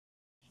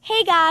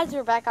Hey guys,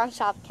 we're back on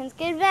Shopkins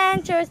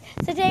Adventures.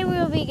 Today we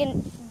will be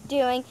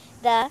doing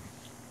the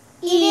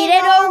Eat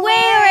It or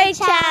Wear It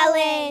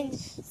challenge.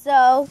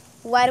 So,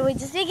 why don't we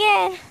just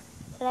begin?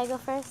 Should I go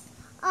first?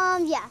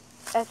 Yeah.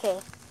 Okay.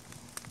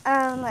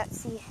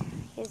 Let's see.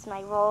 Here's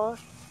my roll.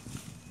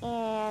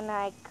 And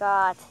I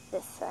got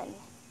this one.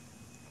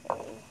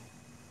 Okay.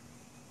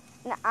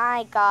 And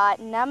I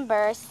got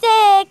number 6.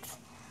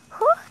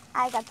 Whew,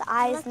 I got the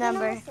eyes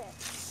number.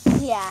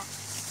 Yeah.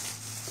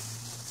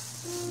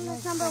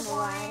 That's number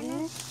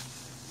 1.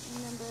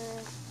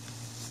 Number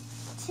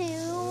 2.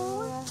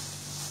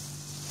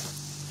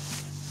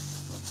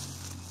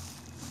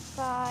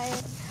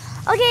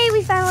 5. Okay,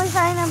 we finally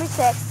found number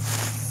 6.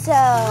 So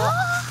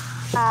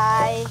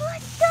I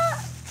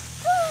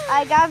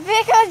got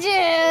pickle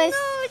juice.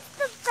 No, it's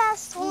the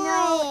best one.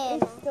 No,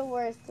 it's the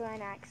worst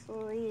one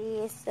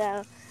actually.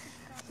 So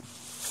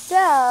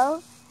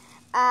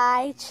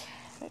I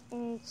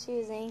am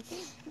choosing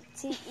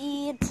to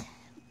eat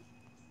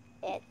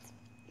it.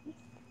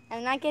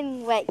 I'm not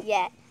getting wet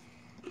yet,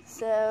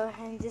 so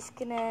I'm just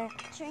gonna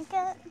drink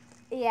it.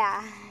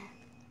 Yeah.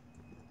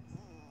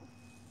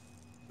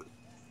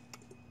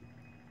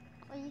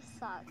 Well, you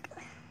suck.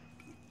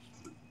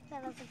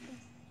 That was the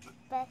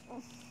best.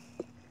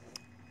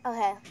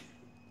 Okay.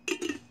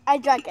 I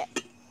drank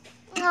it.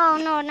 Oh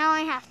no! Now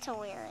I have to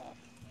wear it.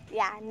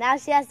 Yeah. Now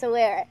she has to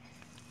wear it.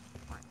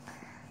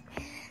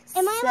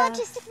 Am I allowed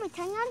to stick my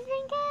tongue out and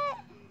drink it?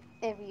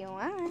 If you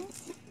want.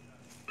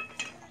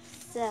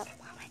 So.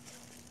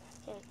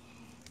 Okay.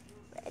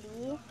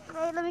 Ready?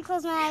 Wait, let me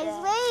close my eyes.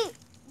 Yeah. Wait.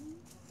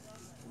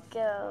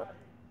 Go.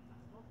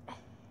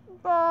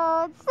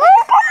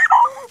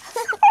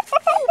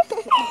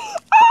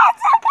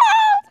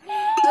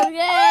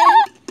 Okay.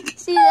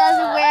 See, that was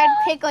a weird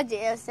pickle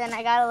juice, and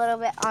I got a little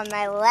bit on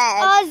my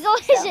leg. Oh, it's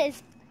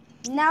delicious.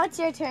 So, now it's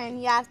your turn.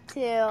 You have to.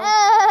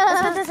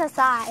 Let's put this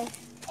aside.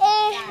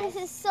 This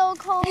is so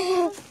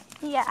cold.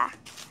 Yeah.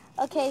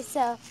 Okay,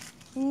 so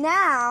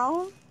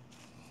now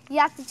you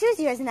have to choose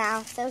yours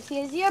now. So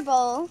here's your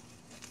bowl.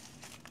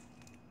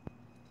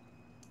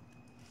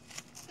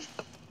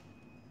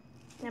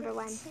 Number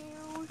 1.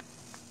 Number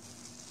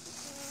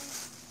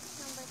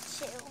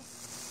 2.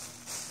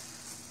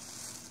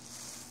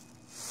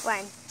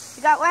 1.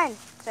 You got 1.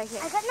 It's right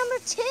here. I got number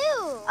 2.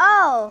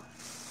 Oh.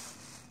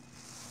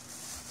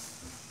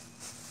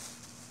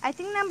 I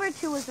think number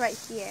 2 was right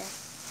here.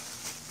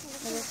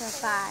 Maybe it's number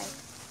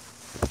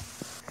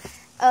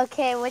 5.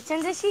 Okay, which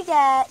one did she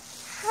get?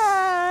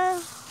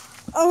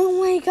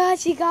 Oh my God,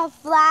 she got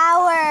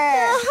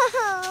flour.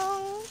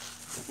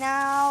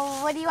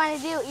 Now, what do you want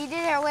to do? Eat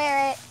it or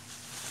wear it?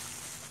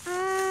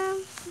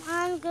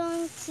 I'm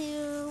going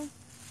to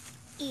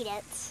eat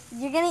it.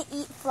 You're going to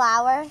eat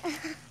flour?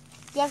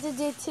 You have to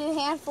do 2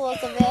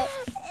 handfuls of it.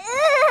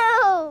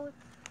 Ew!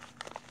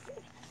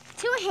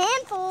 2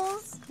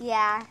 handfuls?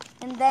 Yeah,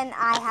 and then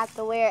I have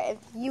to wear it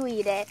if you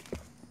eat it.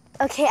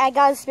 Okay, I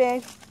got a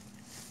spoon.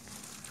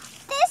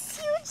 This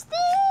huge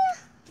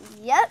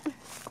thing? Yep.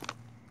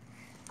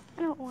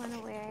 I don't want to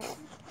wear it.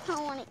 I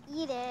don't want to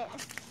eat it.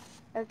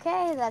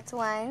 Okay, that's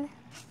 1.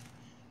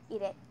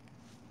 Eat it.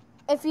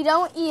 If you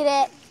don't eat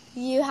it,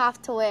 you have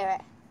to wear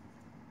it.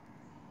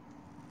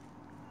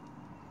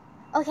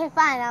 Okay,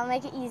 fine. I'll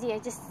make it easier.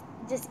 Just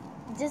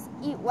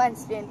eat 1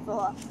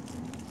 spoonful.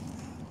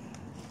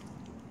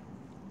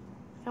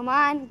 Come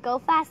on, go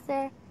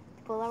faster.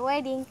 People are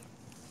waiting.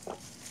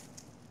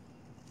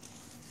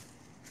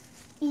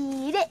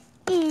 Eat it,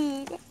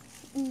 eat it,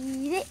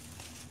 eat it.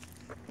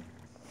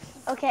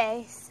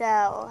 Okay,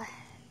 so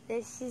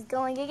this is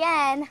going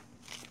again.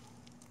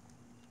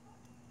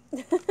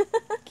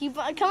 Keep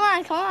on, come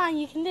on,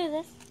 you can do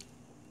this.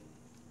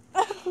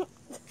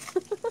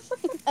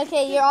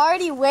 Okay, you're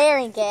already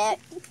wearing it.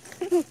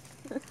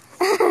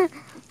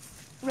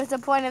 What's the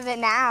point of it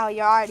now?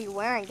 You're already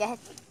wearing it.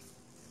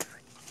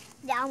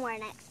 Yeah, I'm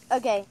wearing it.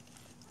 Okay.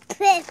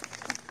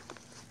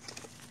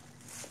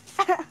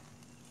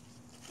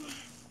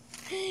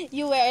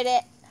 You weared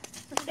it.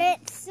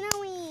 It's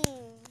snowing.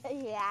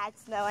 Yeah,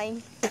 it's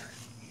snowing.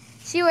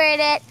 She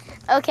weared it.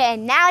 Okay,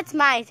 now it's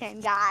my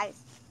turn, guys.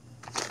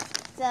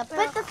 So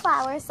put the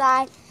flour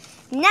aside.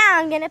 Now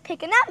I'm going to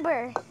pick a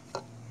number.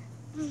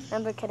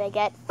 Number could I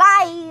get?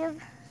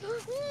 5.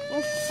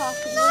 Let's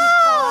possibly 5.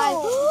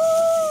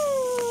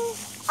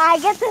 I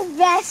get the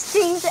best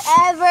things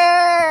ever.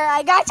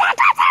 I got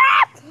chocolate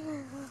syrup.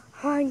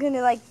 I'm going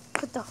to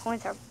put the whole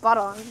entire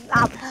bottle on.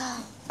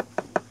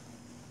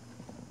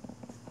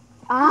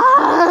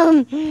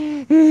 Am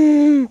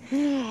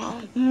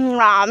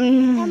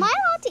I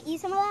allowed to eat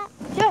some of that?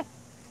 Sure.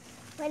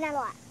 But not a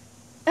lot.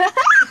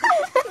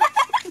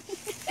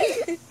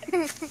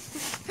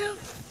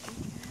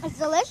 It's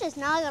delicious.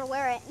 Now I gotta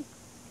wear it.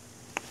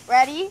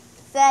 Ready,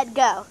 set,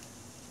 go.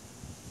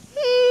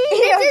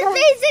 This is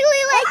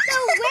basically like the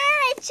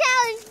wear it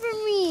challenge for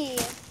me.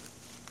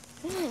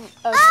 Okay.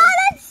 Oh,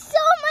 that's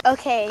so much.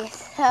 Okay,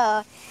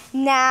 so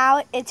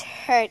now it's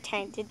her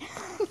turn to.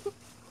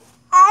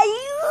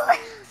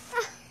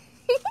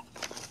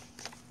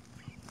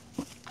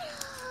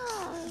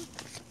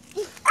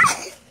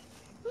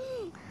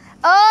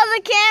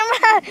 the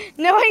camera.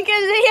 No one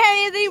can see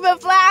anything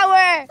but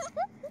flour.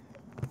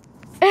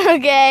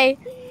 Okay.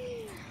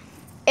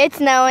 It's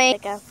snowing.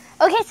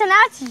 Okay, so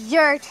now it's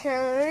your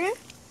turn.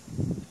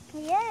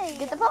 Yay.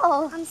 Get the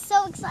bowl. I'm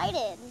so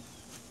excited.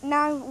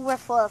 Now we're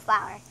full of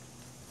flour.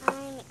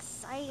 I'm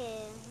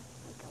excited.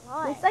 Like a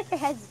lot. Looks like your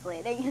head's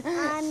bleeding.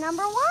 I'm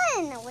number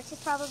 1, which is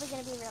probably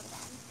going to be real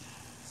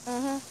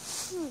bad.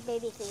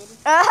 Baby food.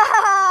 Oh.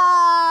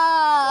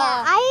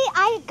 Yeah,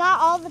 I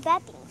got all the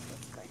bad things.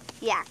 Basically.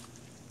 Yeah.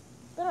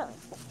 Literally.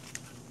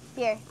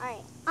 Here. All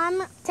right.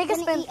 I'm Take a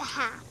gonna spoon. eat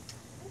half.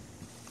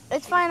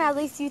 It's fine. At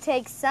least you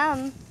take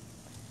some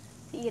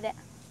to eat it.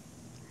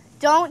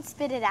 Don't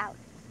spit it out.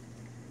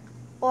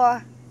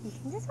 Or you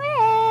can just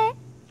wear it.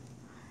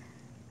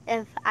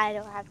 If I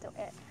don't have to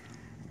wear it.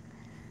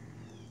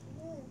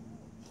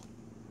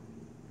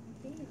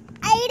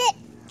 I ate it.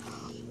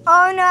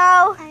 Oh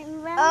no.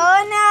 I'm running.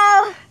 Oh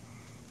no.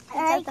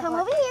 All right, come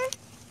over here.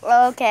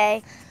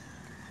 Okay.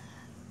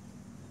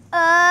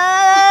 Gross.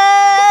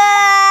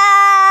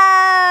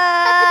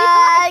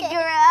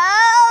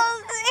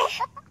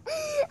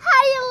 How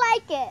do you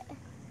like it?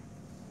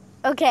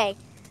 Okay.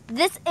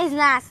 This is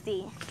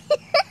nasty.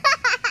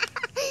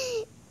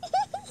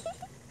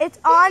 It's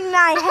on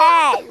my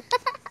head.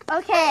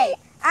 Okay.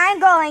 I'm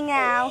going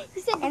now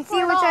and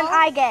see which one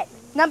I get.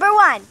 Number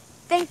 1.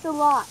 Thanks a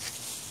lot.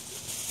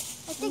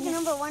 I think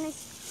number 1 is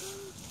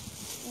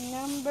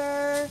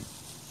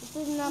This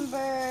is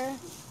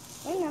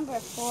number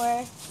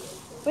 4.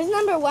 Where's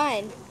number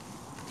 1?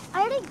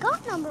 I already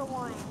got number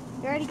 1.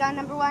 You already got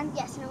number 1?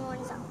 Yes, number 1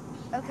 is out.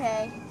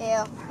 Okay.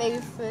 Ew.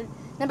 Baby food.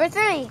 Number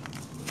 3.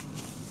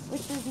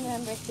 Which is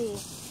number 3?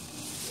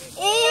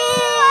 Ew!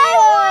 I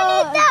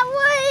wanted that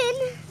one.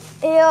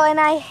 Ew, and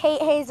I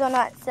hate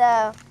hazelnuts,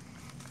 so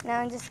now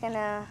I'm just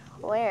gonna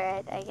wear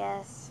it, I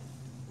guess.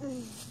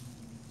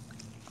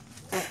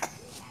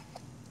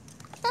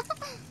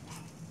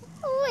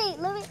 Wait,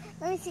 let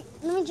me see.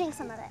 Let me drink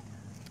some of it.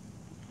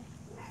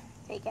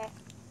 Take it.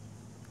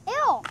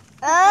 Ew.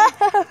 Oh.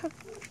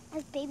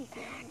 That's baby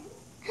food.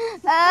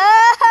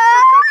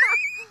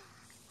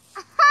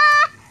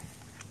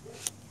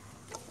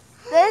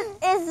 This is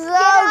so Get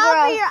it over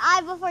gross. your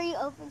eye before you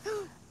open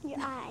your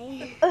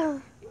eye.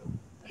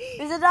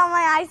 Is it on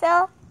my eye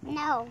cell?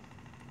 No.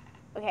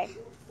 Okay.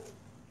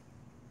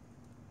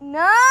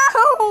 No!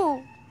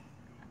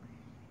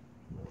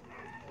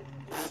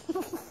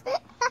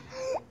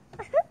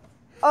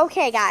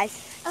 Okay, guys.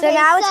 So Okay,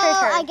 now it's so her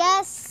turn. I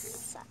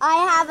guess I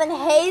have a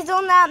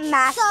hazelnut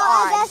mask so.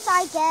 on. I guess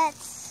I get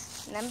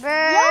Number.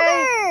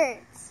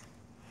 yogurt.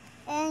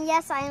 And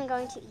yes, I am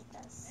going to eat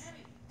this.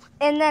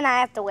 And then I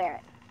have to wear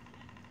it.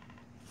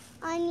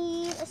 I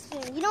need a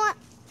spoon. You know what?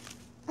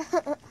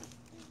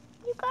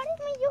 You got it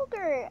in my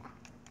yogurt.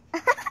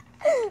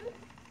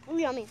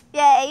 Yummy.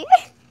 Yay!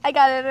 I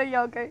got it in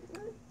yogurt.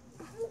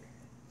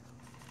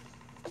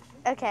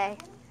 Okay.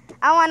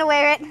 I want to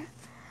wear it.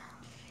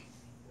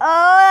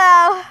 Oh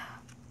no.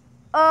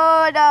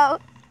 Oh no.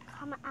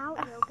 Come out,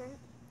 yogurt.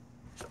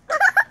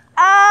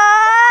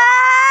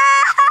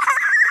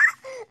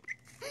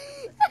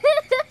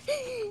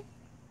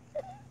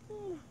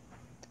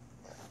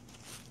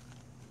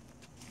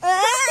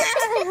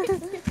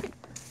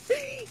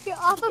 You're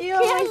off of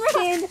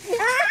camera.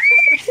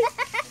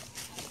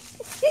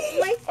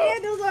 My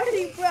sandal's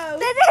already broke.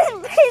 This is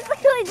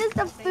basically just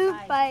a food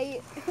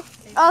fight.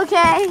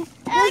 Okay.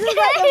 This is like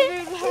a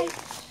food fight.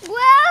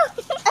 Well.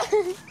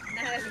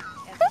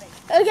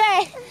 Okay.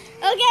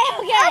 Okay.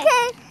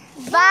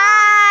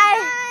 Bye.